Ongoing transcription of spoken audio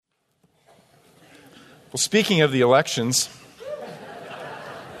Well, speaking of the elections,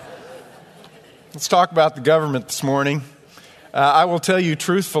 let's talk about the government this morning. I will tell you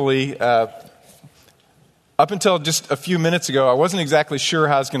truthfully, up until just a few minutes ago, I wasn't exactly sure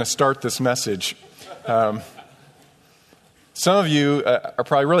how I was going to start this message. Some of you are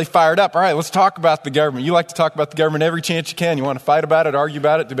probably really fired up. All right, let's talk about the government. You like to talk about the government every chance you can. You want to fight about it, argue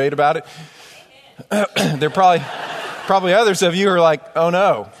about it, debate about it. There are probably others of you who are like, oh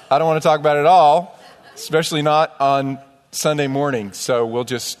no, I don't want to talk about it at all, especially not on Sunday morning. So we'll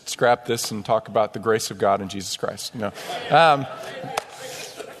just scrap this and talk about the grace of God in Jesus Christ. We're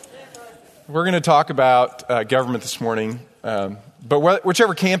going to talk about government this morning, but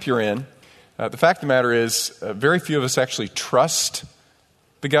whichever camp you're in, the fact of the matter is very few of us actually trust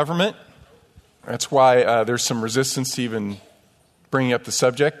the government. That's why there's some resistance to even bringing up the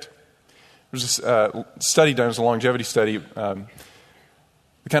subject. There's this study done, it was a longevity study.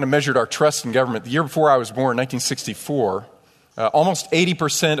 We kind of measured our trust in government. The year before I was born, 1964, almost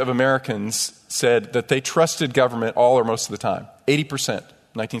 80% of Americans said that they trusted government all or most of the time. 80%,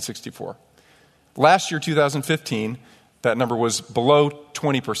 1964. Last year, 2015, that number was below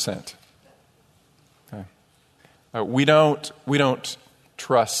 20%. Okay. We don't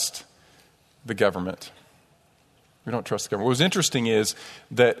trust the government. We don't trust the government. What was interesting is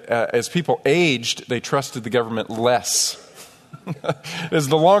that as people aged, they trusted the government less. As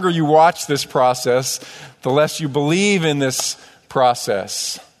the longer you watch this process, the less you believe in this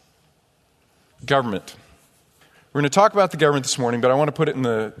process. Government. We're going to talk about the government this morning, but I want to put it in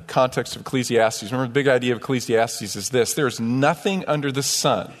the context of Ecclesiastes. Remember, the big idea of Ecclesiastes is this: there's nothing under the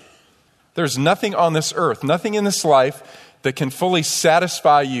sun. There's nothing on this earth, nothing in this life that can fully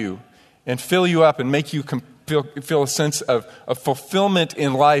satisfy you and fill you up and make you feel a sense of fulfillment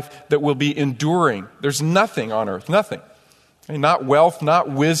in life that will be enduring. There's nothing on earth, nothing. Not wealth, not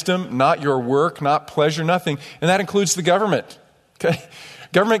wisdom, not your work, not pleasure, nothing. And that includes the government. Okay?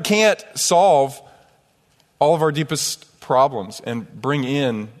 Government can't solve all of our deepest problems and bring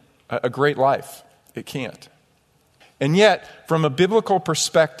in a great life. It can't. And yet, from a biblical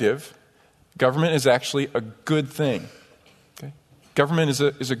perspective, government is actually a good thing. Okay? Government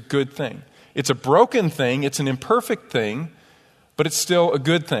is a good thing. It's a broken thing, it's an imperfect thing, but it's still a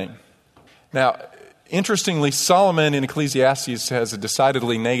good thing. Now, interestingly, Solomon in Ecclesiastes has a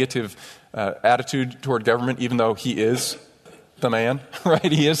decidedly negative attitude toward government, even though he is the man,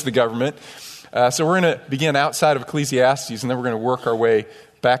 right? He is the government. So we're going to begin outside of Ecclesiastes, and then we're going to work our way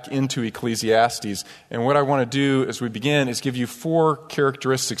back into Ecclesiastes. And what I want to do as we begin is give you 4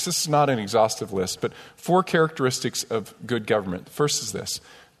 characteristics. This is not an exhaustive list, but 4 characteristics of good government. The first is this: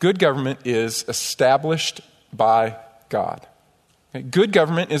 good government is established by God. Okay? Good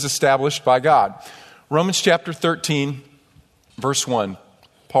government is established by God. Romans chapter 13, verse 1,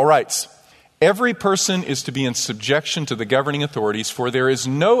 Paul writes, "Every person is to be in subjection to the governing authorities, for there is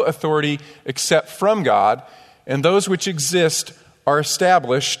no authority except from God, and those which exist are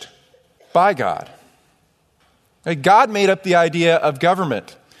established by God." Okay, God made up the idea of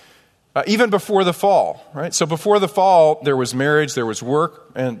government even before the fall, right? So before the fall, there was marriage, there was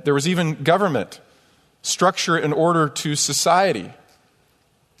work, and there was even government, structure and order to society.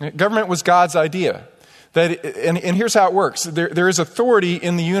 Government was God's idea. And here's how it works. There is authority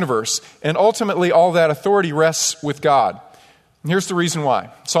in the universe, and ultimately all that authority rests with God. And here's the reason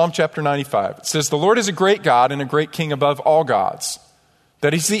why. Psalm chapter 95. It says, "The Lord is a great God and a great King above all gods."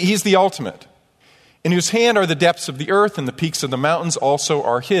 That He's the ultimate. "In whose hand are the depths of the earth, and the peaks of the mountains also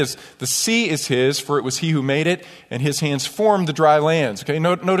are His. The sea is His, for it was He who made it, and His hands formed the dry lands." Okay,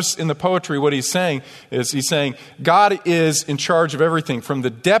 notice in the poetry what he's saying is God is in charge of everything, from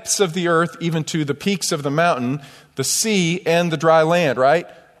the depths of the earth even to the peaks of the mountain, the sea, and the dry land, right?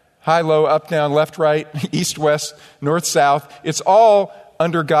 High, low, up, down, left, right, east, west, north, south. It's all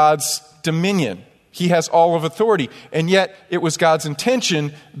under God's dominion. He has all of authority. And yet it was God's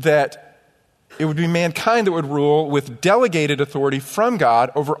intention that it would be mankind that would rule with delegated authority from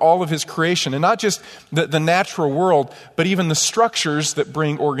God over all of His creation. And not just the natural world, but even the structures that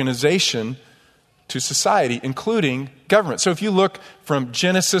bring organization to society, including government. So if you look from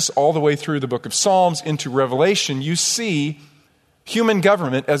Genesis all the way through the book of Psalms into Revelation, you see human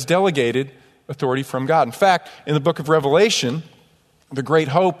government as delegated authority from God. In fact, in the book of Revelation, the great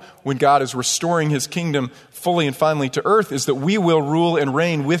hope when God is restoring His kingdom fully and finally to earth is that we will rule and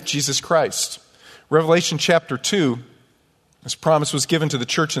reign with Jesus Christ. Revelation chapter 2, this promise was given to the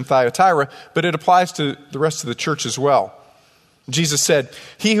church in Thyatira, but it applies to the rest of the church as well. Jesus said,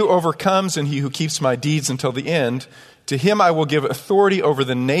 "He who overcomes and he who keeps my deeds until the end, To him I will give authority over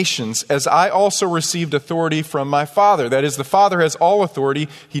the nations, as I also received authority from my Father. That is, the Father has all authority.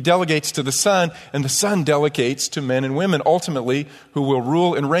 He delegates to the Son, and the Son delegates to men and women, ultimately, who will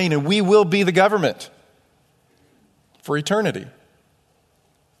rule and reign, and we will be the government for eternity.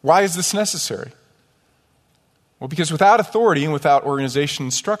 Why is this necessary? Well, because without authority and without organization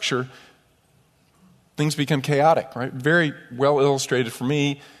and structure, things become chaotic, right? Very well illustrated for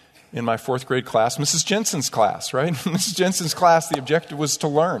me in my 4th grade class, Mrs. Jensen's class, right? Mrs. Jensen's class, the objective was to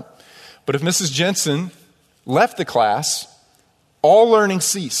learn. But if Mrs. Jensen left the class, all learning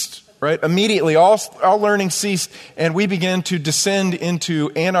ceased, right? Immediately, all learning ceased, and we began to descend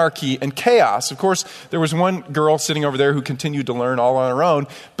into anarchy and chaos. Of course, there was one girl sitting over there who continued to learn all on her own,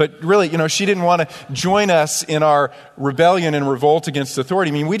 but really, she didn't want to join us in our rebellion and revolt against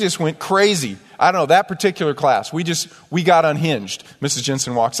authority. I mean, we just went crazy. I don't know, that particular class, we got unhinged. Mrs.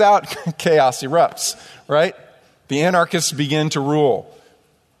 Jensen walks out, chaos erupts, right? The anarchists begin to rule.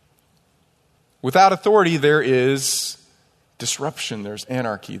 Without authority, there is disruption, there's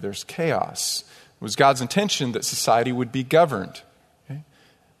anarchy, there's chaos. It was God's intention that society would be governed. Okay?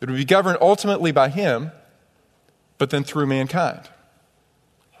 It would be governed ultimately by Him, but then through mankind.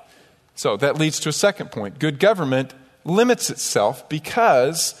 So that leads to a second point. Good government limits itself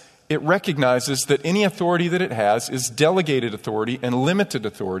because it recognizes that any authority that it has is delegated authority and limited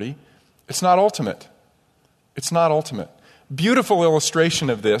authority. It's not ultimate. It's not ultimate. Beautiful illustration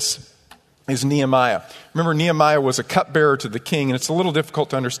of this is Nehemiah. Remember, Nehemiah was a cupbearer to the king, and it's a little difficult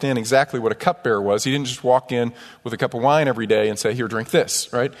to understand exactly what a cupbearer was. He didn't just walk in with a cup of wine every day and say, here, drink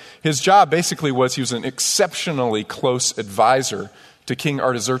this, right? His job basically was he was an exceptionally close advisor to King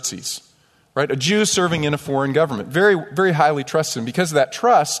Artaxerxes, right? A Jew serving in a foreign government. Very, very highly trusted. And because of that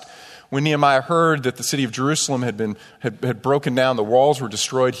trust, when Nehemiah heard that the city of Jerusalem had broken down, the walls were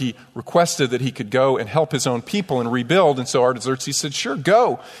destroyed, he requested that he could go and help his own people and rebuild. And so Artaxerxes said, sure,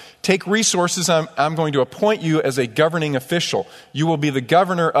 go. Take resources. I'm going to appoint you as a governing official. You will be the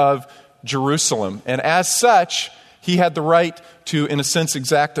governor of Jerusalem. And as such, he had the right to, in a sense,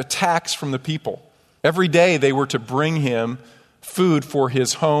 exact a tax from the people. Every day they were to bring him food for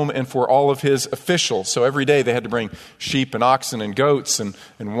his home and for all of his officials. So every day they had to bring sheep and oxen and goats and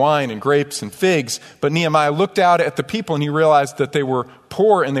wine and grapes and figs. But Nehemiah looked out at the people and he realized that they were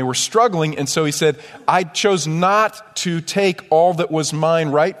poor and they were struggling. And so he said, I chose not to take all that was mine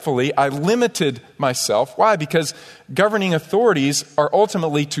rightfully. I limited myself. Why? Because governing authorities are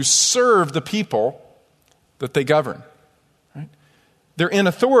ultimately to serve the people that they govern. Right? They're in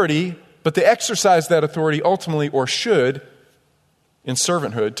authority, but they exercise that authority ultimately, or should, in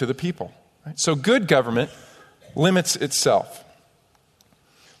servanthood to the people. Right? So good government limits itself.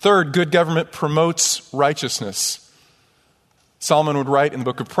 Third, good government promotes righteousness. Solomon would write in the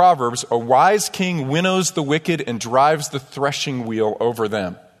book of Proverbs, a wise king winnows the wicked and drives the threshing wheel over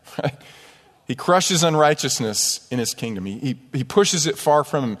them. Right? He crushes unrighteousness in his kingdom. He pushes it far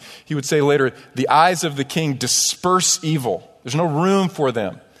from him. He would say later, the eyes of the king disperse evil. There's no room for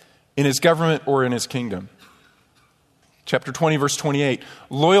them in his government or in his kingdom. Chapter 20, verse 28,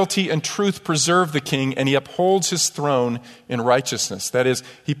 loyalty and truth preserve the king, and he upholds his throne in righteousness. That is,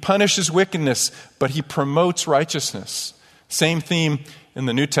 he punishes wickedness, but he promotes righteousness. Same theme in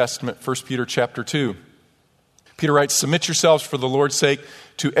the New Testament, 1 Peter chapter 2. Peter writes, submit yourselves for the Lord's sake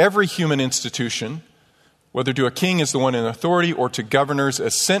to every human institution, whether to a king as the one in authority or to governors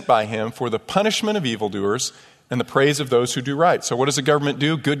as sent by him for the punishment of evildoers and the praise of those who do right. So what does a government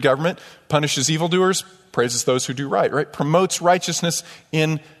do? Good government punishes evildoers, praises those who do right? Promotes righteousness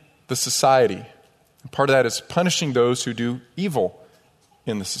in the society. And part of that is punishing those who do evil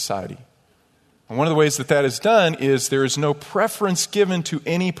in the society. And one of the ways that is done is there is no preference given to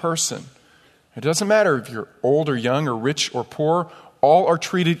any person. It doesn't matter if you're old or young or rich or poor, all are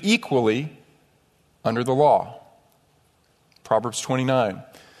treated equally under the law. Proverbs 29.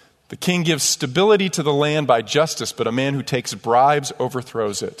 The king gives stability to the land by justice, but a man who takes bribes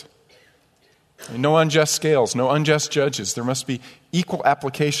overthrows it. And no unjust scales, no unjust judges. There must be equal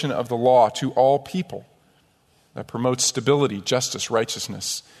application of the law to all people. That promotes stability, justice,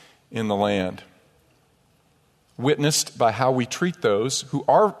 righteousness in the land. Witnessed by how we treat those who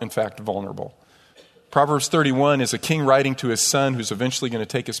are, in fact, vulnerable. Proverbs 31 is a king writing to his son who's eventually going to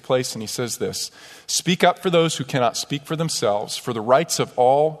take his place, and he says this, speak up for those who cannot speak for themselves, for the rights of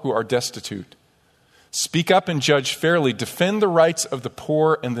all who are destitute. Speak up and judge fairly. Defend the rights of the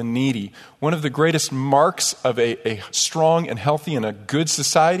poor and the needy. One of the greatest marks of a strong and healthy and a good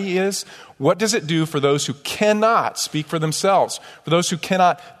society is, what does it do for those who cannot speak for themselves, for those who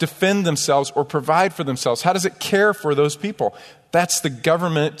cannot defend themselves or provide for themselves? How does it care for those people? That's the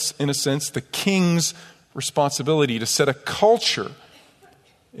government's, in a sense, the king's responsibility to set a culture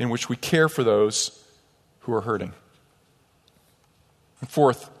in which we care for those who are hurting. And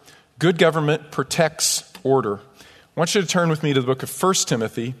fourth, good government protects order. I want you to turn with me to the book of 1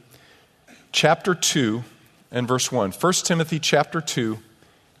 Timothy, chapter 2 and verse 1. 1 Timothy chapter 2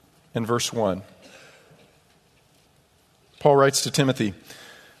 and verse 1. Paul writes to Timothy,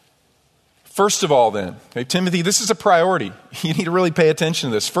 first of all then, okay, Timothy, this is a priority. You need to really pay attention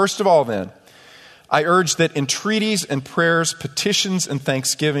to this. First of all then, I urge that entreaties and prayers, petitions and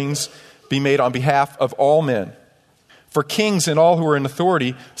thanksgivings be made on behalf of all men, for kings and all who are in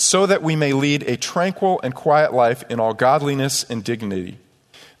authority, so that we may lead a tranquil and quiet life in all godliness and dignity.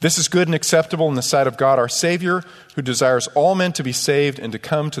 This is good and acceptable in the sight of God our Savior, who desires all men to be saved and to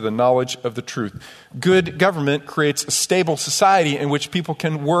come to the knowledge of the truth. Good government creates a stable society in which people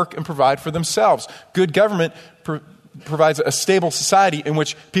can work and provide for themselves. Good government provides a stable society in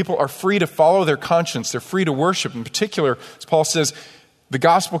which people are free to follow their conscience. They're free to worship. In particular, as Paul says, the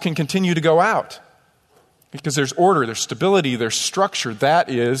gospel can continue to go out because there's order, there's stability, there's structure. That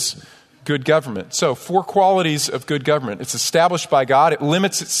is good government. So, 4 qualities of good government. It's established by God. It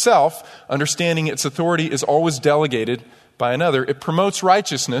limits itself, understanding its authority is always delegated by another. It promotes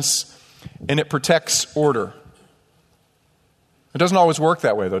righteousness, and it protects order. It doesn't always work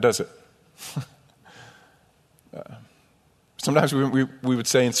that way, though, does it? Sometimes we would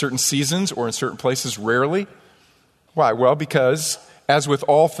say in certain seasons or in certain places, rarely. Why? Well, because as with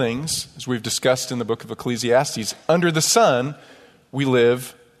all things, as we've discussed in the book of Ecclesiastes, under the sun, we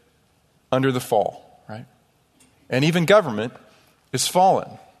live under the fall, right? And even government is fallen.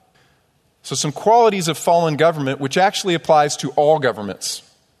 So some qualities of fallen government, which actually applies to all governments,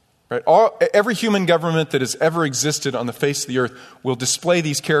 right? Every human government that has ever existed on the face of the earth will display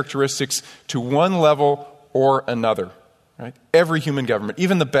these characteristics to one level or another, right? Every human government,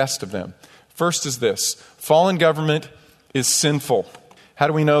 even the best of them. First is this: fallen government is sinful. How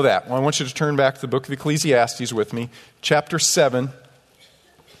do we know that? Well, I want you to turn back to the book of Ecclesiastes with me, chapter 7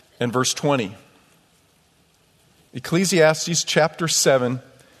 and verse 20. Ecclesiastes chapter 7,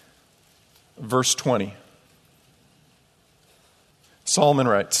 verse 20. Solomon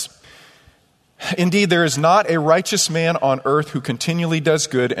writes, "Indeed, there is not a righteous man on earth who continually does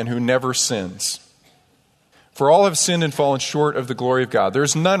good and who never sins. For all have sinned and fallen short of the glory of God. There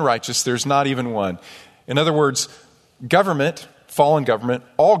is none righteous, there is not even one." In other words, government, fallen government,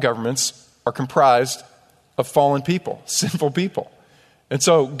 all governments are comprised of fallen people, sinful people. And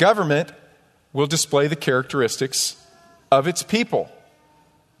so government will display the characteristics of its people.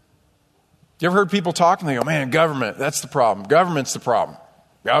 You ever heard people talk and they go, "Man, government, that's the problem. Government's the problem.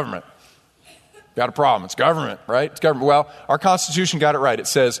 Government. Got a problem. It's government, right? It's government." Well, our Constitution got it right. It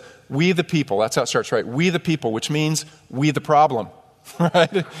says, "We the people." That's how it starts, right? We the people, which means we the problem,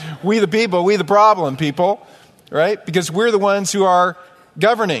 right? We the people, we the problem, people, right? Because we're the ones who are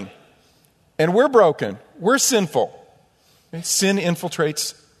governing. And we're broken. We're sinful. Okay? Sin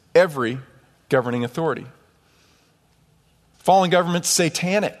infiltrates every governing authority. Fallen government's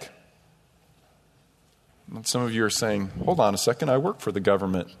satanic. And some of you are saying, "Hold on a second, I work for the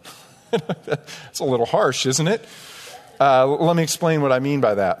government." It's a little harsh, isn't it? Let me explain what I mean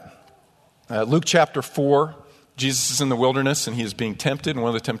by that. Luke chapter 4, Jesus is in the wilderness and he is being tempted. And one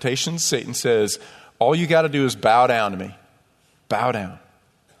of the temptations, Satan says, "All you got to do is bow down to me. Bow down.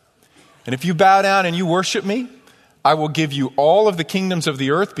 And if you bow down and you worship me, I will give you all of the kingdoms of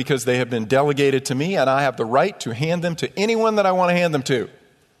the earth because they have been delegated to me and I have the right to hand them to anyone that I want to hand them to."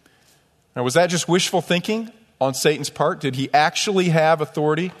 Now, was that just wishful thinking on Satan's part? Did he actually have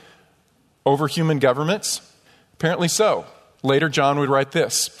authority over human governments? Apparently so. Later, John would write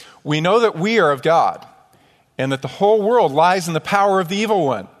this: "We know that we are of God, and that the whole world lies in the power of the evil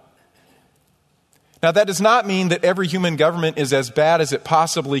one." Now, that does not mean that every human government is as bad as it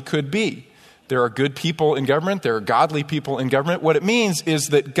possibly could be. There are good people in government. There are godly people in government. What it means is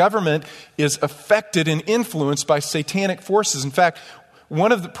that government is affected and influenced by satanic forces. In fact,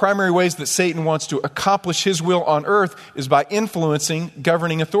 one of the primary ways that Satan wants to accomplish his will on earth is by influencing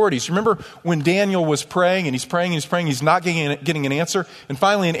governing authorities. Remember when Daniel was praying and he's praying and he's praying, he's not getting an answer. And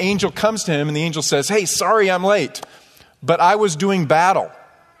finally an angel comes to him and the angel says, "Hey, sorry I'm late, but I was doing battle.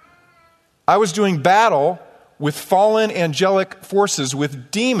 I was doing battle with fallen angelic forces,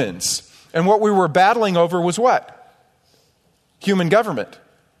 with demons. And what we were battling over was what? Human government.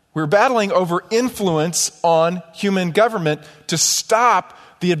 We were battling over influence on human government to stop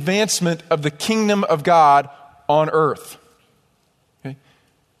the advancement of the kingdom of God on earth." Okay?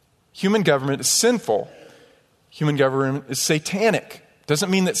 Human government is sinful. Human government is satanic. Doesn't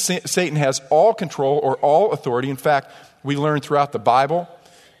mean that Satan has all control or all authority. In fact, we learn throughout the Bible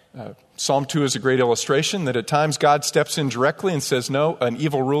Psalm 2 is a great illustration that at times God steps in directly and says, no, an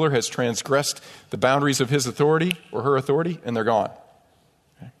evil ruler has transgressed the boundaries of his authority or her authority, and they're gone.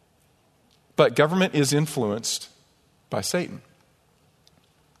 Okay? But government is influenced by Satan.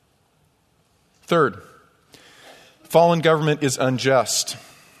 Third, fallen government is unjust.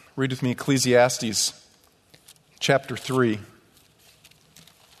 Read with me Ecclesiastes chapter 3,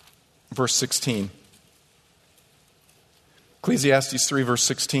 verse 16. Ecclesiastes 3, verse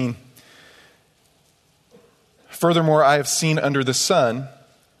 16. Furthermore, I have seen under the sun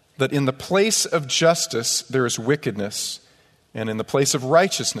that in the place of justice there is wickedness, and in the place of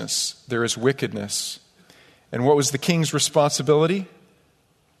righteousness there is wickedness. And what was the king's responsibility?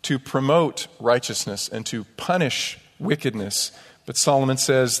 To promote righteousness and to punish wickedness. But Solomon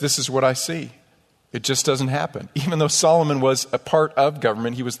says, this is what I see. It just doesn't happen. Even though Solomon was a part of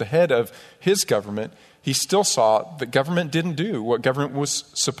government, he was the head of his government, he still saw that government didn't do what government was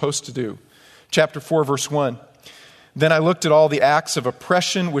supposed to do. Chapter 4, verse 1. Then I looked at all the acts of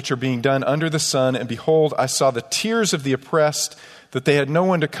oppression which are being done under the sun, and behold, I saw the tears of the oppressed, that they had no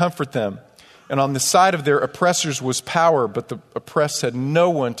one to comfort them. And on the side of their oppressors was power, but the oppressed had no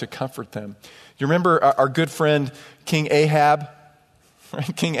one to comfort them. You remember our good friend King Ahab?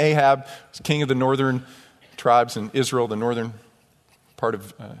 Right? King Ahab was king of the northern tribes in Israel, the northern part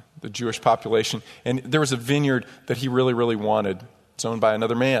of the Jewish population. And there was a vineyard that he really, really wanted. It's owned by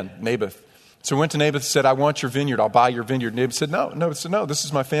another man, Naboth. So he went to Naboth and said, I want your vineyard. I'll buy your vineyard. Naboth said, no, this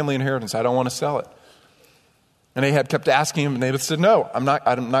is my family inheritance. I don't want to sell it. And Ahab kept asking him, and Naboth said, no, I'm not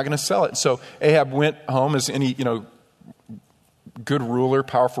going to sell it. So Ahab went home, as any, good ruler,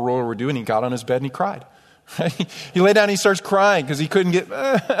 powerful ruler would do, and he got on his bed and he cried. He lay down and he starts crying because he couldn't get,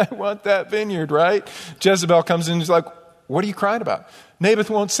 I want that vineyard, right? Jezebel comes in and she's like, what are you crying about? Naboth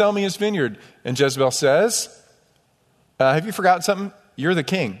won't sell me his vineyard. And Jezebel says, have you forgotten something? You're the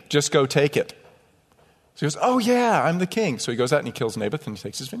king. Just go take it. So he goes, oh yeah, I'm the king. So he goes out and he kills Naboth and he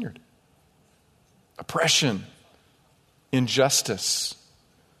takes his vineyard. Oppression. Injustice.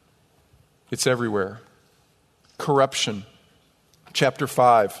 It's everywhere. Corruption. Chapter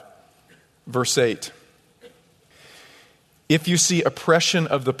 5, verse 8. If you see oppression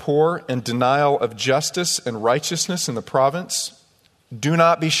of the poor and denial of justice and righteousness in the province, do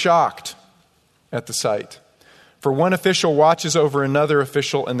not be shocked at the sight. For one official watches over another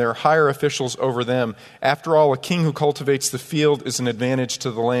official, and there are higher officials over them. After all, a king who cultivates the field is an advantage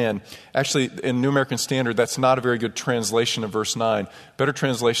to the land. Actually, in New American Standard, that's not a very good translation of verse 9. Better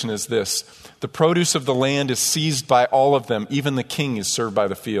translation is this: the produce of the land is seized by all of them. Even the king is served by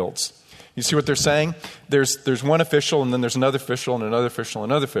the fields. You see what they're saying? There's one official, and then there's another official, and another official,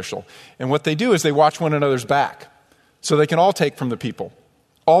 and another official. And what they do is they watch one another's back, so they can all take from the people,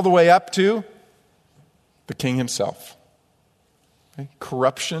 all the way up to the king himself. Okay?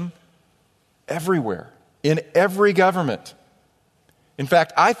 Corruption everywhere, in every government. In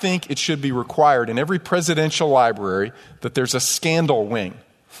fact, I think it should be required in every presidential library that there's a scandal wing,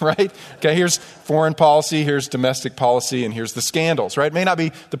 right? Okay, here's foreign policy, here's domestic policy, and here's the scandals, right? It may not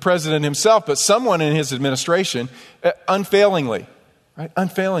be the president himself, but someone in his administration, unfailingly, right?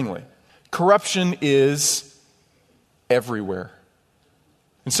 Unfailingly. Corruption is everywhere.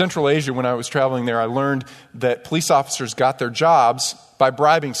 In Central Asia, when I was traveling there, I learned that police officers got their jobs by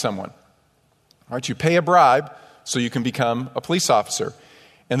bribing someone. All right, you pay a bribe so you can become a police officer.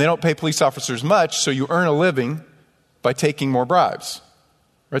 And they don't pay police officers much, so you earn a living by taking more bribes.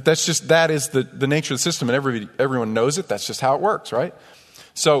 Right? That is the nature of the system, and everyone knows it. That's just how it works, right?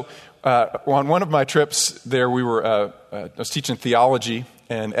 So on one of my trips there, I was teaching theology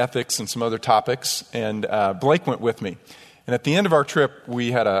and ethics and some other topics, and Blake went with me. And at the end of our trip,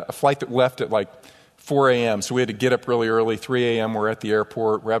 we had a flight that left at like 4 a.m. So we had to get up really early. 3 a.m. we're at the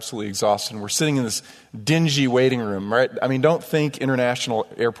airport. We're absolutely exhausted. And we're sitting in this dingy waiting room, right? I mean, don't think international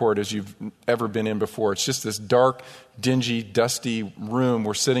airport as you've ever been in before. It's just this dark, dingy, dusty room.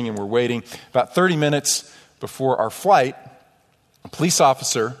 We're sitting and we're waiting. About 30 minutes before our flight, a police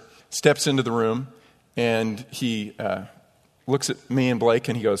officer steps into the room and he looks at me and Blake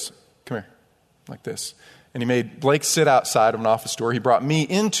and he goes, come here, like this. And he made Blake sit outside of an office door. He brought me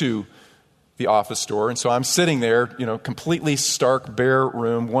into the office door. And so I'm sitting there, completely stark, bare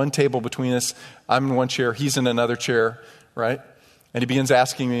room, one table between us. I'm in one chair. He's in another chair, right? And he begins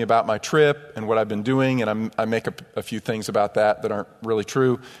asking me about my trip and what I've been doing. And I make up a few things about that aren't really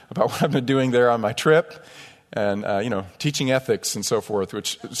true about what I've been doing there on my trip. And, teaching ethics and so forth,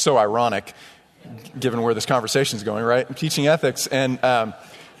 which is so ironic given where this conversation is going, right? I'm teaching ethics.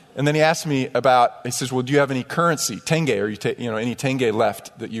 And then he asked me he says, well, do you have any currency, tenge, or any tenge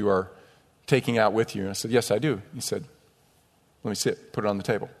left that you are taking out with you? And I said, yes, I do. He said, let me see it. Put it on the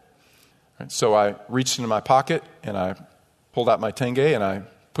table. Right? So I reached into my pocket and I pulled out my tenge and I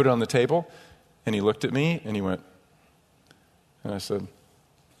put it on the table, and he looked at me and he went, and I said,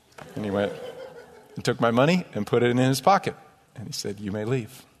 and he went and took my money and put it in his pocket. And he said, "You may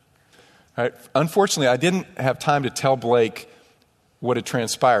leave." Right? Unfortunately, I didn't have time to tell Blake what had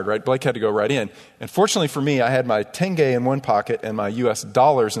transpired, right? Blake had to go right in. And fortunately for me, I had my tenge in one pocket and my US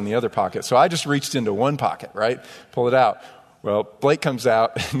dollars in the other pocket. So I just reached into one pocket, right? Pull it out. Well, Blake comes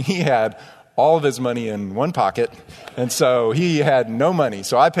out and he had all of his money in one pocket. And so he had no money.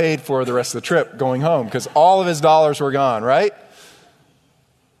 So I paid for the rest of the trip going home because all of his dollars were gone, right?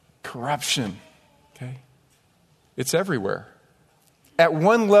 Corruption, okay? It's everywhere. At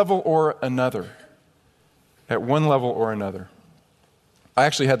one level or another. At one level or another. I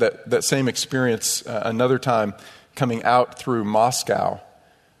actually had that same experience another time coming out through Moscow.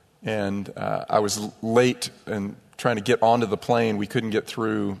 And I was late and trying to get onto the plane. We couldn't get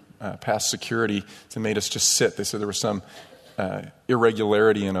through past security. So they made us just sit. They said there was some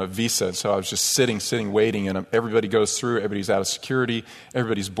irregularity in a visa. So I was just sitting, waiting. And everybody goes through. Everybody's out of security.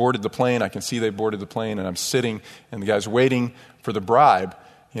 Everybody's boarded the plane. I can see they boarded the plane. And I'm sitting. And the guy's waiting for the bribe.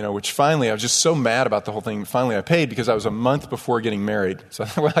 Which finally, I was just so mad about the whole thing. Finally, I paid because I was a month before getting married. So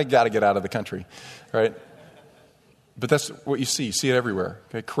well, I got to get out of the country, right? But that's what you see. You see it everywhere.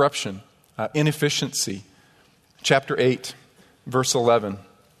 Okay? Corruption, inefficiency. Chapter 8, verse 11. It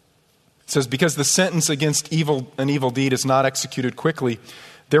says, "Because the sentence against an evil deed is not executed quickly,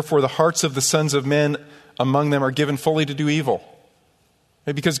 therefore the hearts of the sons of men among them are given fully to do evil."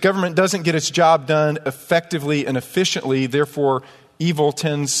 Okay? Because government doesn't get its job done effectively and efficiently, therefore evil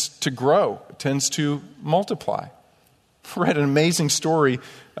tends to grow, tends to multiply. I read an amazing story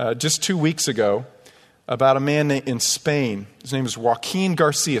just 2 weeks ago about a man in Spain. His name is Joaquin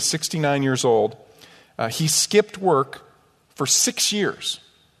Garcia, 69 years old. He skipped work for 6 years.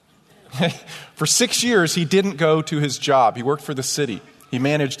 For 6 years, he didn't go to his job. He worked for the city. He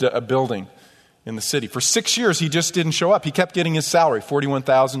managed a building in the city. For 6 years, he just didn't show up. He kept getting his salary,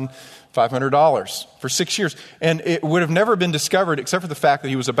 $41,500 for 6 years. And it would have never been discovered except for the fact that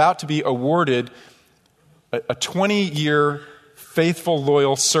he was about to be awarded a 20-year faithful,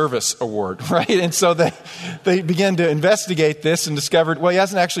 loyal service award, right? And so they began to investigate this and discovered, well, he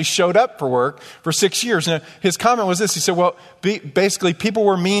hasn't actually showed up for work for 6 years. And his comment was this. He said, well, basically, people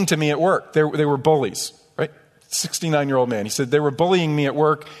were mean to me at work. They were bullies, right? 69-year-old man. He said, they were bullying me at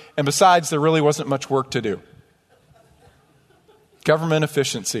work, and besides, there really wasn't much work to do. Government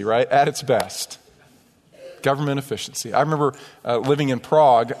efficiency, right? At its best. Government efficiency. I remember living in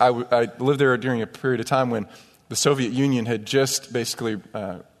Prague. I lived there during a period of time when the Soviet Union had just basically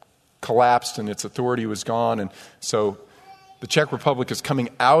collapsed and its authority was gone. And so the Czech Republic is coming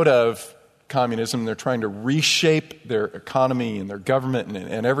out of communism. They're trying to reshape their economy and their government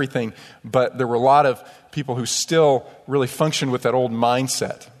and everything. But there were a lot of people who still really functioned with that old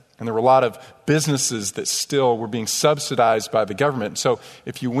mindset. And there were a lot of businesses that still were being subsidized by the government. So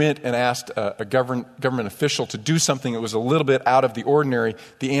if you went and asked a government official to do something that was a little bit out of the ordinary,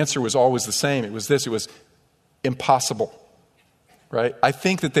 the answer was always the same. It was this. It was impossible, right? I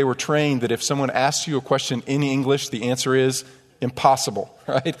think that they were trained that if someone asks you a question in English, the answer is impossible,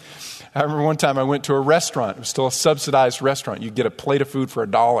 right? I remember one time I went to a restaurant. It was still a subsidized restaurant. You'd get a plate of food for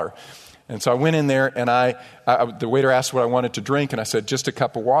 $1. And so I went in there and the waiter asked what I wanted to drink, and I said, just a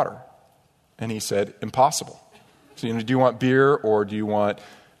cup of water. And he said, impossible. So, do you want beer or do you want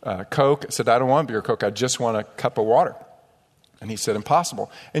Coke? I said, I don't want beer or Coke. I just want a cup of water. And he said,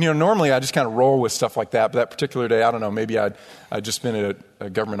 impossible. And, normally I just kind of roll with stuff like that. But that particular day, I don't know, maybe I'd just been at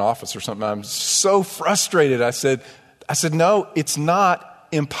a government office or something. I'm so frustrated. I said, no, it's not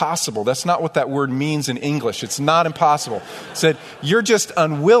impossible. That's not what that word means in English. It's not impossible. I said, you're just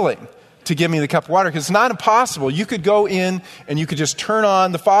unwilling to give me the cup of water because it's not impossible. You could go in and you could just turn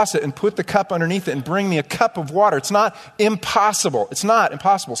on the faucet and put the cup underneath it and bring me a cup of water. It's not impossible. It's not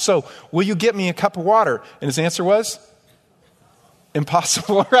impossible. So will you get me a cup of water? And his answer was,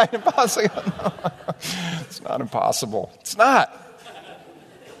 impossible, right? Impossible. No, it's not impossible. It's not.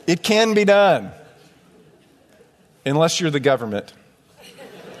 It can be done. Unless you're the government.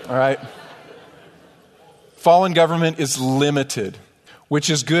 All right? Fallen government is limited, which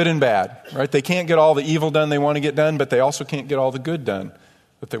is good and bad, right? They can't get all the evil done they want to get done, but they also can't get all the good done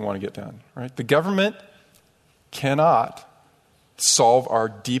that they want to get done, right? The government cannot solve our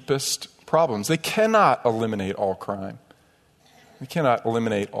deepest problems. They cannot eliminate all crime. They cannot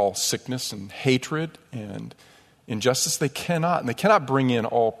eliminate all sickness and hatred and injustice. They cannot. And they cannot bring in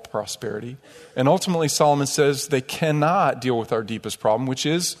all prosperity. And ultimately, Solomon says they cannot deal with our deepest problem, which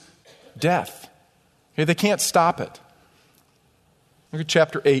is death. Okay, they can't stop it. Look at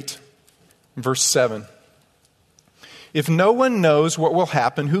chapter 8, Verse 7. If no one knows what will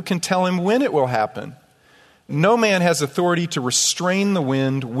happen, who can tell him when it will happen? No man has authority to restrain the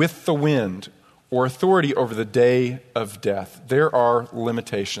wind with the wind, or authority over the day of death. There are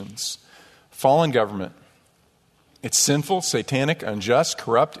limitations. Fallen government. It's sinful, satanic, unjust,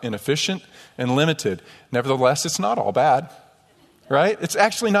 corrupt, inefficient, and limited. Nevertheless, it's not all bad. Right? It's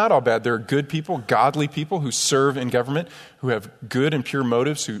actually not all bad. There are good people, godly people who serve in government, who have good and pure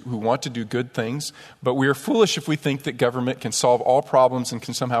motives, who want to do good things. But we are foolish if we think that government can solve all problems and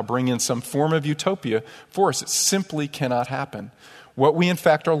can somehow bring in some form of utopia for us. It simply cannot happen. What we in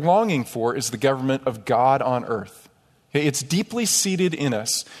fact are longing for is the government of God on earth. Okay? It's deeply seated in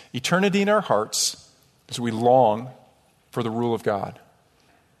us, eternity in our hearts, as we long for the rule of God.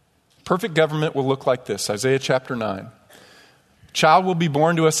 Perfect government will look like this. Isaiah chapter 9. Child will be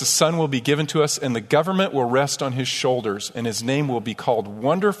born to us, a son will be given to us, and the government will rest on his shoulders, and his name will be called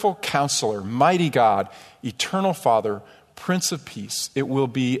Wonderful Counselor, Mighty God, Eternal Father, Prince of Peace. It will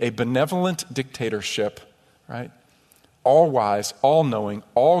be a benevolent dictatorship, right? All wise, all knowing,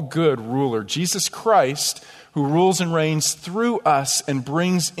 all good ruler, Jesus Christ, who rules and reigns through us and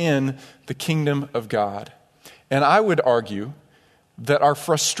brings in the kingdom of God. And I would argue that our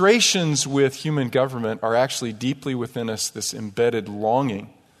frustrations with human government are actually deeply within us this embedded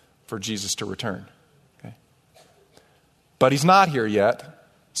longing for Jesus to return. Okay? But he's not here yet.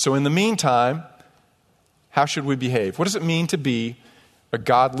 So in the meantime, how should we behave? What does it mean to be a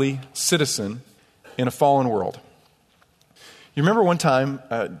godly citizen in a fallen world? You remember one time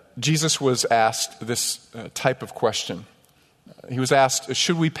Jesus was asked this type of question. He was asked,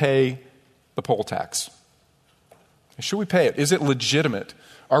 should we pay the poll tax? Should we pay it? Is it legitimate?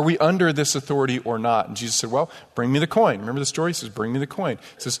 Are we under this authority or not? And Jesus said, well, bring me the coin. Remember the story? He says, bring me the coin.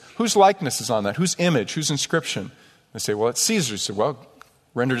 He says, whose likeness is on that? Whose image? Whose inscription? They say, well, it's Caesar's. He said, well,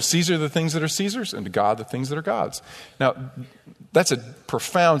 render to Caesar the things that are Caesar's and to God the things that are God's. Now, that's a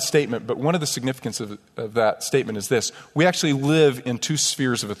profound statement, but one of the significance of that statement is this. We actually live in two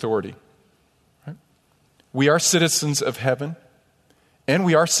spheres of authority. Right? We are citizens of heaven and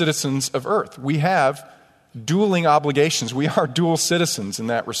we are citizens of earth. We have dueling obligations. We are dual citizens in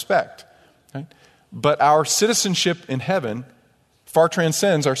that respect. Right? But our citizenship in heaven far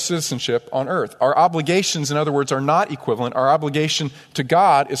transcends our citizenship on earth. Our obligations, in other words, are not equivalent. Our obligation to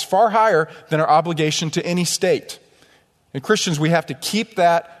God is far higher than our obligation to any state. And Christians, we have to keep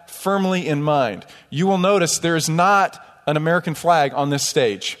that firmly in mind. You will notice there is not an American flag on this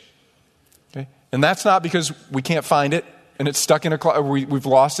stage. Okay? And that's not because we can't find it and it's stuck in a closet, we've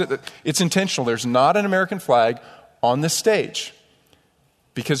lost it. It's intentional. There's not an American flag on this stage.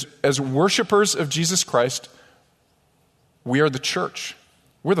 Because as worshipers of Jesus Christ, we are the church.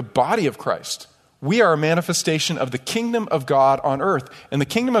 We're the body of Christ. We are a manifestation of the kingdom of God on earth. And the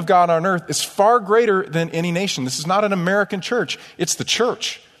kingdom of God on earth is far greater than any nation. This is not an American church. It's the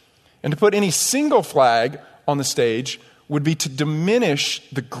church. And to put any single flag on the stage would be to diminish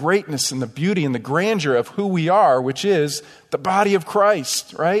the greatness and the beauty and the grandeur of who we are, which is the body of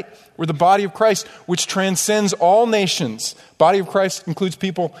Christ, right? We're the body of Christ, which transcends all nations. Body of Christ includes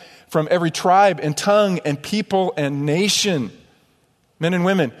people from every tribe and tongue and people and nation. Men and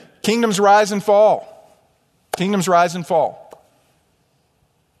women, kingdoms rise and fall. Kingdoms rise and fall.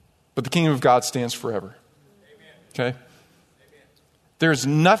 But the kingdom of God stands forever. Okay? There's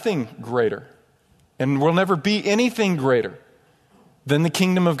nothing greater, and will never be anything greater than the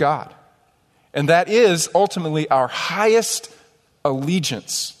kingdom of God. And that is ultimately our highest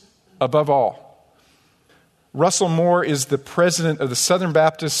allegiance above all. Russell Moore is the president of the Southern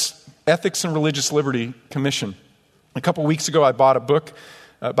Baptist Ethics and Religious Liberty Commission. A couple weeks ago, I bought a book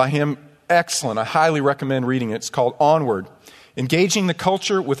by him. Excellent. I highly recommend reading it. It's called Onward, Engaging the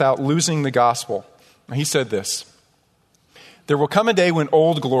Culture Without Losing the Gospel. He said this: there will come a day when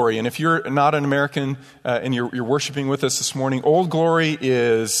Old Glory, and if you're not an American and you're worshiping with us this morning, Old Glory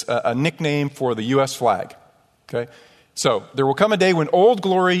is a nickname for the U.S. flag. Okay? So, there will come a day when Old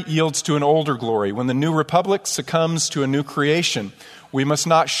Glory yields to an older glory, when the new republic succumbs to a new creation. We must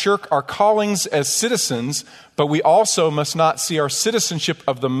not shirk our callings as citizens, but we also must not see our citizenship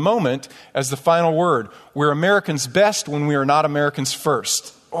of the moment as the final word. We're Americans best when we are not Americans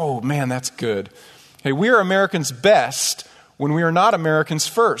first. Oh man, that's good. Hey, we are Americans best when we are not Americans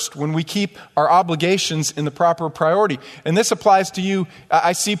first, when we keep our obligations in the proper priority. And this applies to you.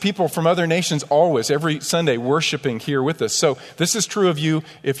 I see people from other nations always, every Sunday, worshiping here with us. So this is true of you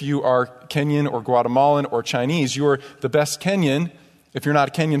if you are Kenyan or Guatemalan or Chinese. You're the best Kenyan if you're not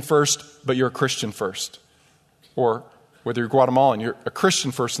a Kenyan first, but you're a Christian first. Or Whether you're Guatemalan, you're a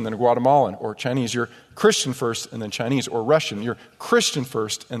Christian first and then a Guatemalan, or Chinese, you're Christian first and then Chinese, or Russian, you're Christian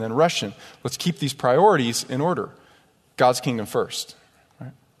first and then Russian. Let's keep these priorities in order. God's kingdom first.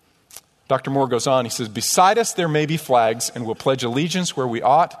 Right? Dr. Moore goes on, he says, beside us there may be flags, and we'll pledge allegiance where we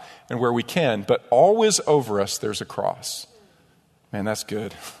ought and where we can, but always over us there's a cross. Man, that's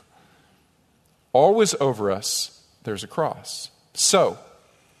good. Always over us there's a cross. So,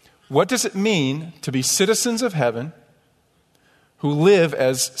 what does it mean to be citizens of heaven who live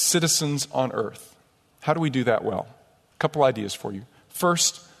as citizens on earth? How do we do that well? A couple ideas for you.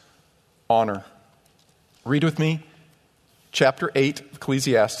 First, honor. Read with me chapter 8 of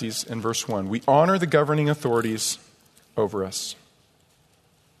Ecclesiastes and verse 1. We honor the governing authorities over us.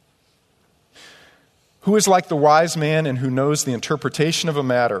 Who is like the wise man and who knows the interpretation of a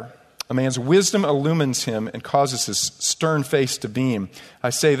matter? A man's wisdom illumines him and causes his stern face to beam. I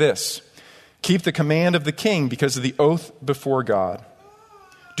say this, keep the command of the king because of the oath before God.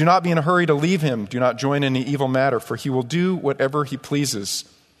 Do not be in a hurry to leave him. Do not join in any evil matter, for he will do whatever he pleases.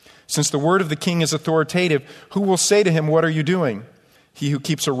 Since the word of the king is authoritative, who will say to him, what are you doing? He who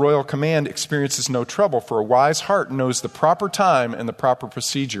keeps a royal command experiences no trouble, for a wise heart knows the proper time and the proper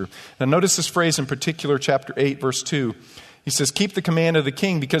procedure. Now notice this phrase in particular, chapter 8, verse 2. He says, keep the command of the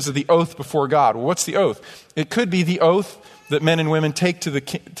king because of the oath before God. Well, what's the oath? It could be the oath that men and women take to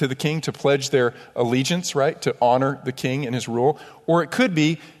the king to pledge their allegiance, right? To honor the king and his rule. Or it could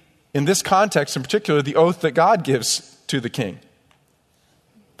be, in this context in particular, the oath that God gives to the king.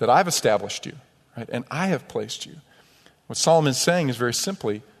 That I've established you, right? And I have placed you. What Solomon's saying is very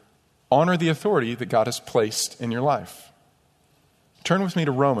simply, honor the authority that God has placed in your life. Turn with me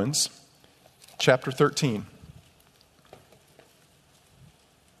to Romans chapter 13.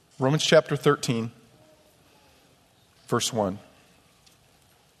 Romans chapter 13, verse 1.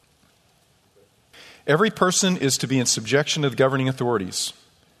 Every person is to be in subjection to the governing authorities.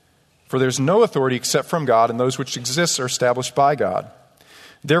 For there is no authority except from God, and those which exist are established by God.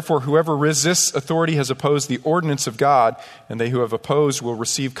 Therefore, whoever resists authority has opposed the ordinance of God, and they who have opposed will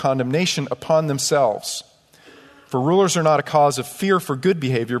receive condemnation upon themselves. For rulers are not a cause of fear for good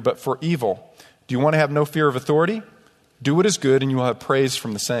behavior, but for evil. Do you want to have no fear of authority? Do what is good, and you will have praise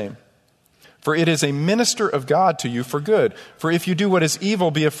from the same. For it is a minister of God to you for good. For if you do what is evil,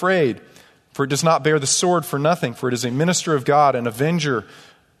 be afraid. For it does not bear the sword for nothing. For it is a minister of God, an avenger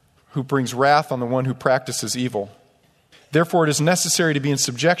who brings wrath on the one who practices evil. Therefore, it is necessary to be in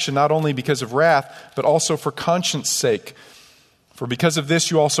subjection, not only because of wrath, but also for conscience sake. For because of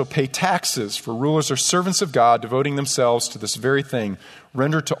this, you also pay taxes. For rulers are servants of God, devoting themselves to this very thing.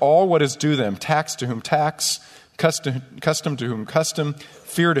 Render to all what is due them, tax to whom tax, custom to whom custom,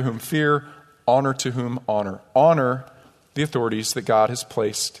 fear to whom fear, honor to whom honor. Honor the authorities that God has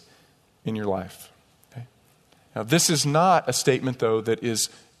placed in your life. Okay? Now, this is not a statement, though, that is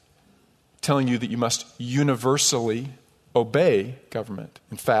telling you that you must universally obey government.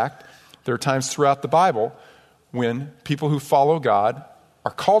 In fact, there are times throughout the Bible when people who follow God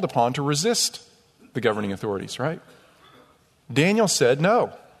are called upon to resist the governing authorities, right? Daniel said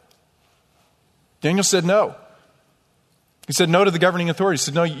no. Daniel said no. He said no to the governing authorities. He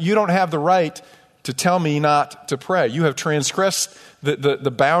said, no, you don't have the right to tell me not to pray. You have transgressed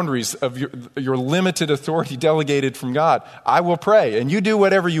the boundaries of your limited authority delegated from God. I will pray, and you do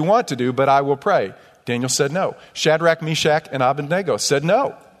whatever you want to do, but I will pray. Daniel said no. Shadrach, Meshach, and Abednego said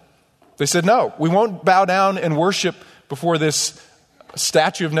no. They said no. We won't bow down and worship before this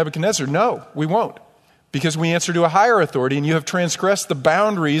statue of Nebuchadnezzar. No, we won't. Because we answer to a higher authority, and you have transgressed the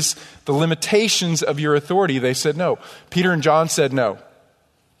boundaries, the limitations of your authority. They said no. Peter and John said no.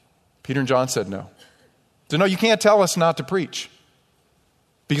 Peter and John said no. So no, you can't tell us not to preach.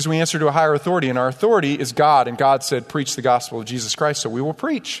 Because we answer to a higher authority, and our authority is God, and God said, preach the gospel of Jesus Christ, so we will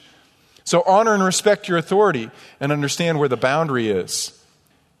preach. So honor and respect your authority and understand where the boundary is.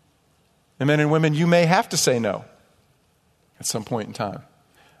 And men and women, you may have to say no at some point in time.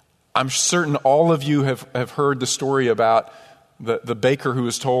 I'm certain all of you have heard the story about the baker who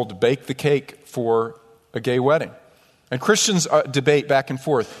was told to bake the cake for a gay wedding. And Christians debate back and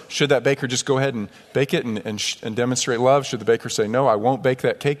forth. Should that baker just go ahead and bake it and demonstrate love? Should the baker say, no, I won't bake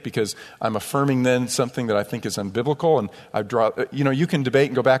that cake because I'm affirming then something that I think is unbiblical? And you can debate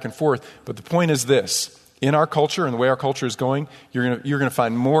and go back and forth. But the point is this. In our culture and the way our culture is going, you're going to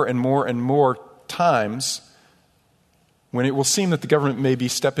find more and more and more times when it will seem that the government may be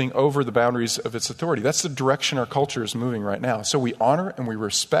stepping over the boundaries of its authority. That's the direction our culture is moving right now. So we honor and we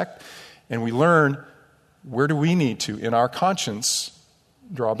respect and we learn where do we need to, in our conscience,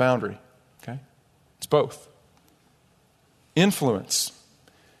 draw a boundary. Okay? It's both. Influence.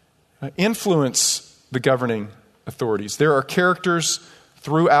 Influence the governing authorities. There are characters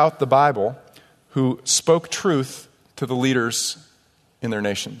throughout the Bible who spoke truth to the leaders in their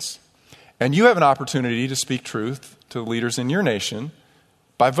nations. And you have an opportunity to speak truth to the leaders in your nation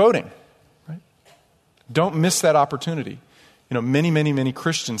by voting. Right? Don't miss that opportunity. You know, many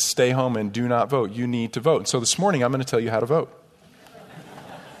Christians stay home and do not vote. You need to vote. And so this morning, I'm going to tell you how to vote.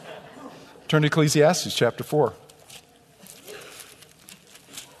 Turn to Ecclesiastes chapter 4,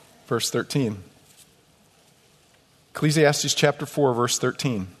 verse 13. Ecclesiastes chapter 4, verse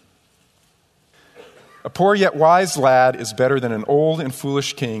 13. A poor yet wise lad is better than an old and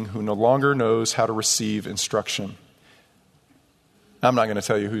foolish king who no longer knows how to receive instruction. I'm not going to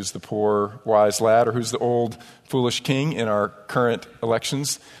tell you who's the poor, wise lad or who's the old, foolish king in our current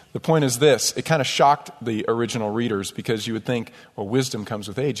elections. The point is this. It kind of shocked the original readers because you would think, well, wisdom comes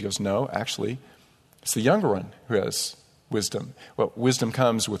with age. He goes, no, actually, it's the younger one who has wisdom. Well, wisdom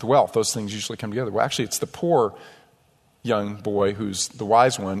comes with wealth. Those things usually come together. Well, actually, it's the poor young boy who's the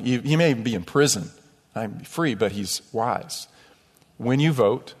wise one. He may even be in prison. I may be free, but he's wise. When you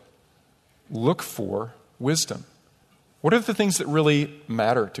vote, look for wisdom. What are the things that really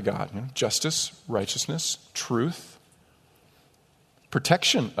matter to God? You know, justice, righteousness, truth,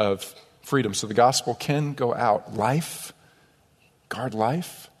 protection of freedom so the gospel can go out. Life, guard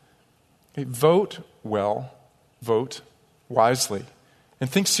life. Okay, vote well, vote wisely, and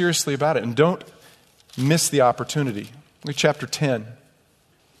think seriously about it. And don't miss the opportunity. Look at chapter 10,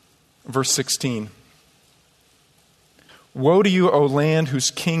 verse 16. Woe to you, O land, whose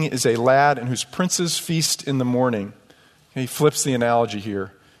king is a lad and whose princes feast in the morning. He flips the analogy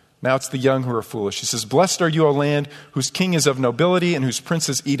here. Now it's the young who are foolish. He says, blessed are you, O land, whose king is of nobility and whose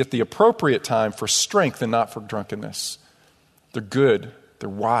princes eat at the appropriate time for strength and not for drunkenness. They're good. They're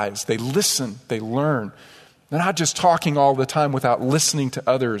wise. They listen. They learn. They're not just talking all the time without listening to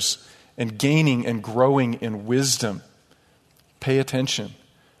others and gaining and growing in wisdom. Pay attention.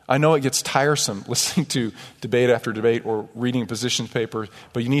 I know it gets tiresome listening to debate after debate or reading a positions paper,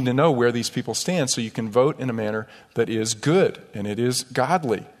 but you need to know where these people stand so you can vote in a manner that is good and it is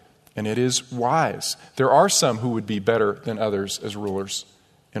godly and it is wise. There are some who would be better than others as rulers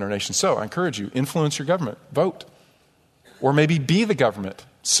in our nation. So I encourage you, influence your government, vote, or maybe be the government,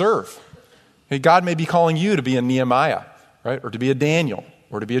 serve. Hey, God may be calling you to be a Nehemiah, right, or to be a Daniel,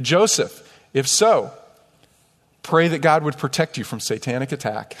 or to be a Joseph. If so, pray that God would protect you from satanic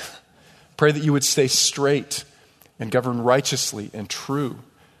attack. Pray that you would stay straight and govern righteously and true.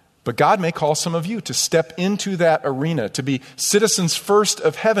 But God may call some of you to step into that arena, to be citizens first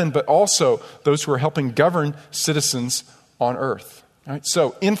of heaven, but also those who are helping govern citizens on earth. All right?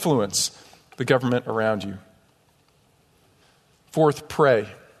 So influence the government around you. Fourth, pray.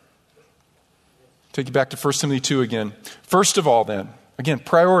 Take you back to 1 Timothy 2 again. First of all then, again,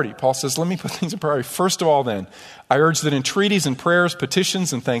 priority. Paul says, let me put things in priority. First of all, then, I urge that entreaties and prayers,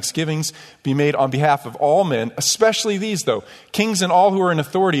 petitions and thanksgivings be made on behalf of all men, especially these, though, kings and all who are in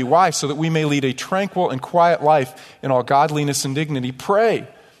authority. Why? So that we may lead a tranquil and quiet life in all godliness and dignity. Pray.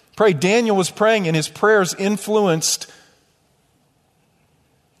 Pray. Daniel was praying, and his prayers influenced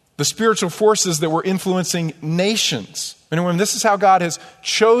the spiritual forces that were influencing nations. And this is how God has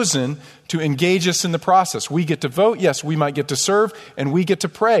chosen to engage us in the process. We get to vote, yes, we might get to serve, and we get to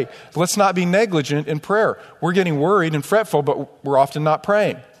pray. Let's not be negligent in prayer. We're getting worried and fretful, but we're often not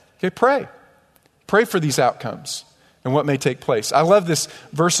praying. Okay, pray. Pray for these outcomes and what may take place. I love this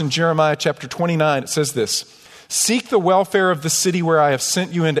verse in Jeremiah chapter 29. It says this, seek the welfare of the city where I have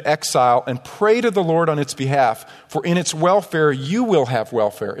sent you into exile and pray to the Lord on its behalf, for in its welfare you will have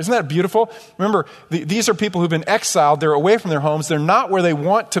welfare. Isn't that beautiful? Remember, these are people who've been exiled. They're away from their homes. They're not where they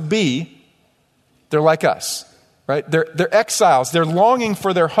want to be. They're like us, right? They're exiles. They're longing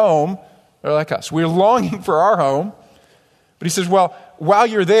for their home. They're like us. We're longing for our home. But he says, well, while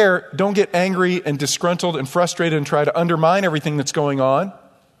you're there, don't get angry and disgruntled and frustrated and try to undermine everything that's going on.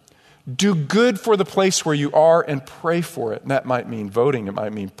 Do good for the place where you are and pray for it. And that might mean voting. It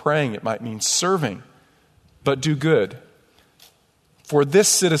might mean praying. It might mean serving. But do good for this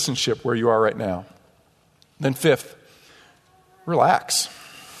citizenship where you are right now. Then fifth, relax.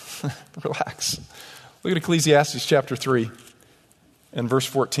 Relax. Look at Ecclesiastes chapter 3 and verse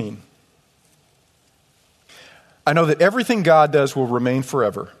 14. I know that everything God does will remain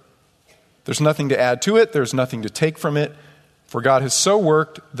forever. There's nothing to add to it. There's nothing to take from it. For God has so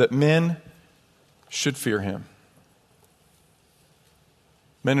worked that men should fear him.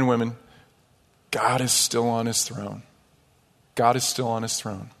 Men and women, God is still on his throne. God is still on his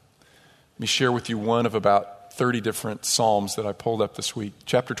throne. Let me share with you one of about 30 different Psalms that I pulled up this week.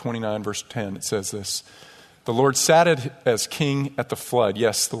 Chapter 29, verse 10, it says this. The Lord sat as king at the flood.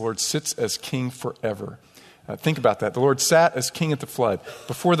 Yes, the Lord sits as king forever. Think about that. The Lord sat as king at the flood.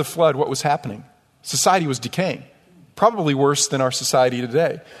 Before the flood, what was happening? Society was decaying, probably worse than our society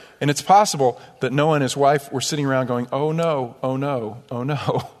today. And it's possible that Noah and his wife were sitting around going, oh no, oh no, oh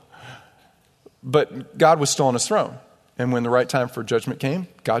no. But God was still on his throne. And when the right time for judgment came,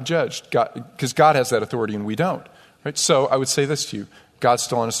 God judged. Because God has that authority and we don't. Right? So I would say this to you. God's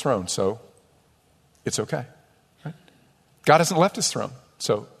still on his throne, so it's okay. Right? God hasn't left his throne,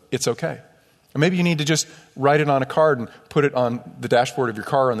 so it's okay. Or maybe you need to just write it on a card and put it on the dashboard of your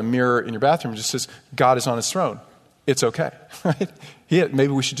car, on the mirror in your bathroom. It just says, God is on his throne. It's okay. Right? Yeah,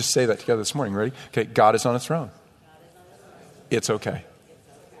 maybe we should just say that together this morning. Ready? Okay, God is on his throne. It's okay.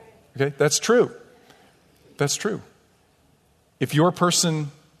 Okay, that's true. That's true. If your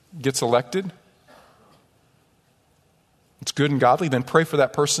person gets elected, it's good and godly, then pray for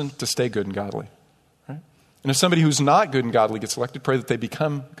that person to stay good and godly. Right? And if somebody who's not good and godly gets elected, pray that they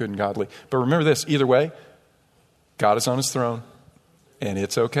become good and godly. But remember this, either way, God is on his throne, and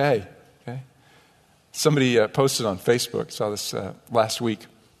it's okay. Okay? Somebody posted on Facebook, saw this last week.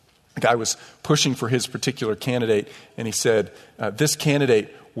 A guy was pushing for his particular candidate, and he said, this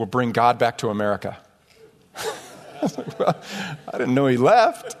candidate will bring God back to America. I was like, well, I didn't know he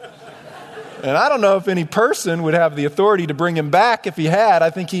left. And I don't know if any person would have the authority to bring him back. If he had, I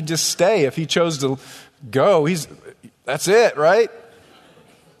think he'd just stay. If he chose to go, that's it, right?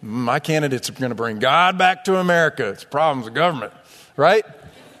 My candidate's going to bring God back to America. It's problems with government, right?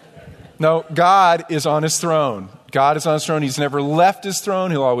 No, God is on his throne. God is on his throne. He's never left his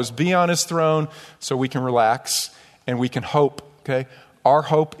throne. He'll always be on his throne, so we can relax and we can hope, okay? Our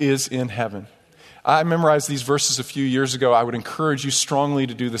hope is in heaven. I memorized these verses a few years ago. I would encourage you strongly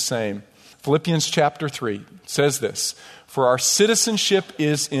to do the same. Philippians chapter 3 says this, for our citizenship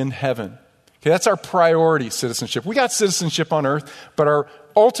is in heaven. Okay, that's our priority citizenship. We got citizenship on earth, but our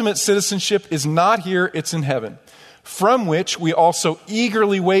ultimate citizenship is not here, it's in heaven, from which we also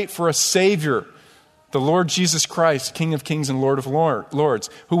eagerly wait for a Savior, the Lord Jesus Christ, King of kings and Lord of lords,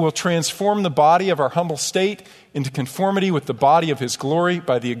 who will transform the body of our humble state into conformity with the body of his glory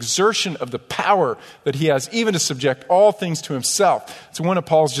by the exertion of the power that he has even to subject all things to himself. It's one of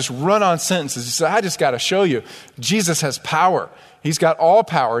Paul's just run-on sentences. He said, I just got to show you, Jesus has power. He's got all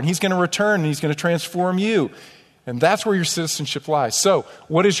power, and he's going to return, and he's going to transform you. And that's where your citizenship lies. So,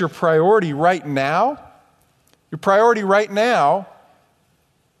 what is your priority right now? Your priority right now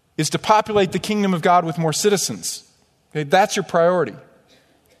is to populate the kingdom of God with more citizens. Okay, that's your priority.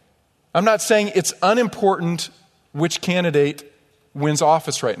 I'm not saying it's unimportant which candidate wins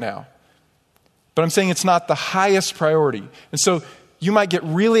office right now, but I'm saying it's not the highest priority. And so you might get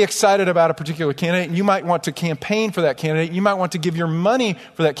really excited about a particular candidate, and you might want to campaign for that candidate. You might want to give your money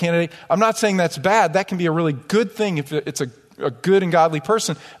for that candidate. I'm not saying that's bad. That can be a really good thing if it's a good and godly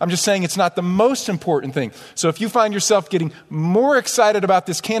person. I'm just saying it's not the most important thing. So if you find yourself getting more excited about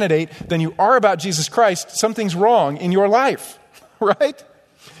this candidate than you are about Jesus Christ, something's wrong in your life, right?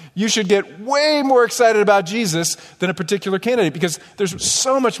 You should get way more excited about Jesus than a particular candidate, because there's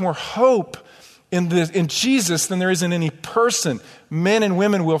so much more hope in Jesus than there is in any person. Men and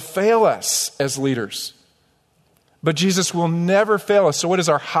women will fail us as leaders, but Jesus will never fail us. So what is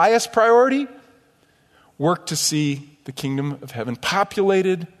our highest priority? Work to see the kingdom of heaven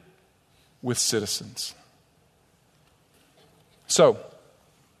populated with citizens. So,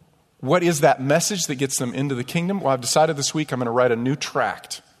 what is that message that gets them into the kingdom? Well, I've decided this week I'm going to write a new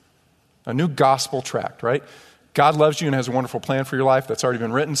tract, a new gospel tract, right? God loves you and has a wonderful plan for your life. That's already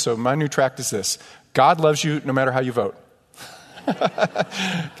been written. So my new tract is this: God loves you no matter how you vote.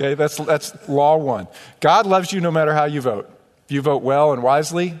 Okay, that's law one. God loves you no matter how you vote. If you vote well and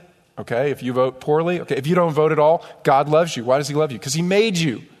wisely, okay. If you vote poorly, okay. If you don't vote at all, God loves you. Why does he love you? Because he made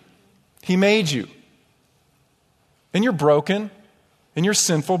you. He made you. And you're broken and you're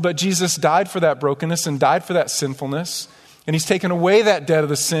sinful, but Jesus died for that brokenness and died for that sinfulness. And he's taken away that debt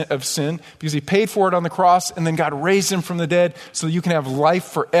of sin because he paid for it on the cross, and then God raised him from the dead so that you can have life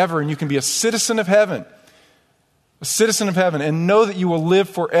forever and you can be a citizen of heaven. A citizen of heaven, and know that you will live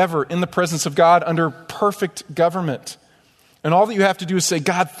forever in the presence of God under perfect government. And all that you have to do is say,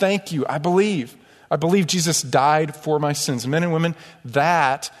 God, thank you. I believe. I believe Jesus died for my sins. Men and women,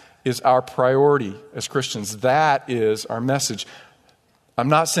 that is our priority as Christians. That is our message. I'm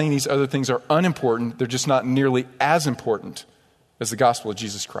not saying these other things are unimportant. They're just not nearly as important as the gospel of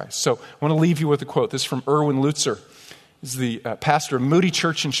Jesus Christ. So I want to leave you with a quote. This is from Erwin Lutzer. He's the pastor of Moody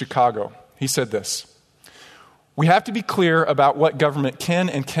Church in Chicago. He said this: we have to be clear about what government can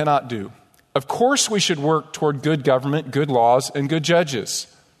and cannot do. Of course we should work toward good government, good laws, and good judges.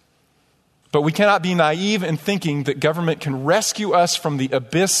 But we cannot be naive in thinking that government can rescue us from the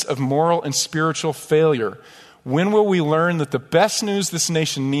abyss of moral and spiritual failure. When will we learn that the best news this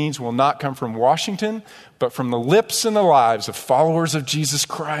nation needs will not come from Washington, but from the lips and the lives of followers of Jesus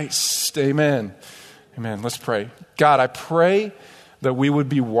Christ? Amen. Amen. Let's pray. God, I pray that we would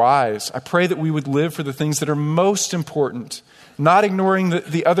be wise. I pray that we would live for the things that are most important, not ignoring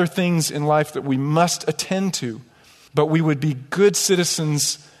the other things in life that we must attend to, but we would be good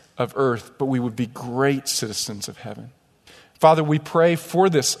citizens of earth, but we would be great citizens of heaven. Father, we pray for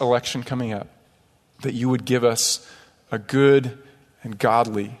this election coming up, that you would give us a good and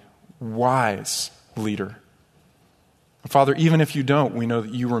godly, wise leader. Father, even if you don't, we know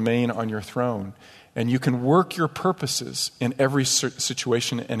that you remain on your throne and you can work your purposes in every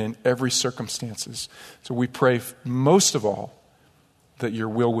situation and in every circumstances. So we pray most of all that your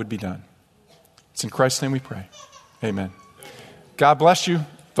will would be done. It's in Christ's name we pray. Amen. God bless you.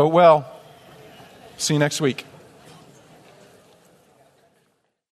 Vote well. See you next week.